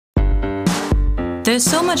There's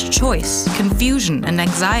so much choice, confusion, and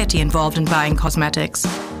anxiety involved in buying cosmetics.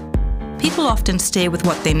 People often stay with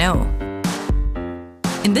what they know.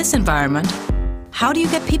 In this environment, how do you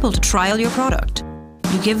get people to trial your product?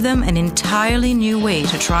 You give them an entirely new way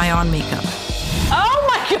to try on makeup. Oh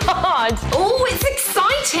my God! Oh, it's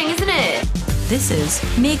exciting, isn't it? This is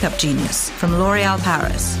Makeup Genius from L'Oréal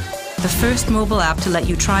Paris, the first mobile app to let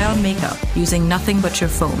you try on makeup using nothing but your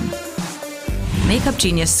phone. Makeup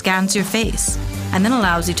Genius scans your face and then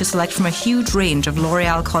allows you to select from a huge range of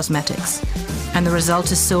L'Oréal cosmetics. And the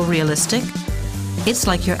result is so realistic, it's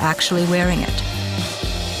like you're actually wearing it.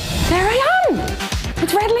 There I am!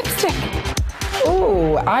 With red lipstick.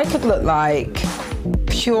 Oh, I could look like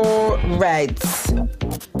pure reds.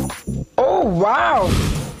 Oh, wow!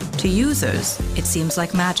 To users, it seems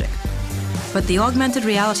like magic. But the augmented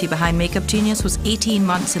reality behind Makeup Genius was 18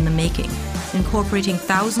 months in the making, incorporating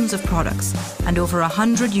thousands of products and over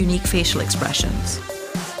 100 unique facial expressions.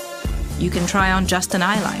 You can try on just an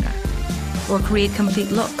eyeliner or create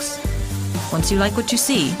complete looks. Once you like what you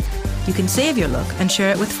see, you can save your look and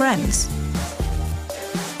share it with friends.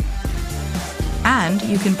 And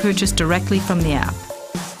you can purchase directly from the app.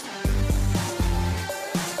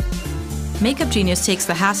 Makeup Genius takes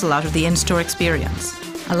the hassle out of the in-store experience,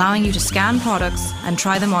 allowing you to scan products and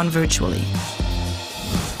try them on virtually.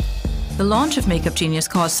 The launch of Makeup Genius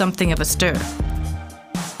caused something of a stir.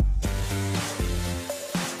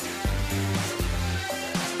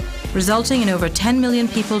 Resulting in over 10 million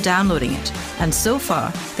people downloading it, and so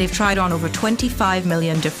far, they've tried on over 25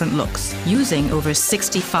 million different looks, using over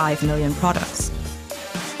 65 million products.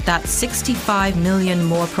 That's 65 million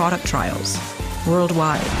more product trials,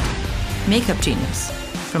 worldwide. Makeup Genius,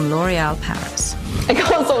 from L'Oréal Paris. I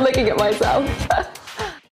can't stop looking at myself.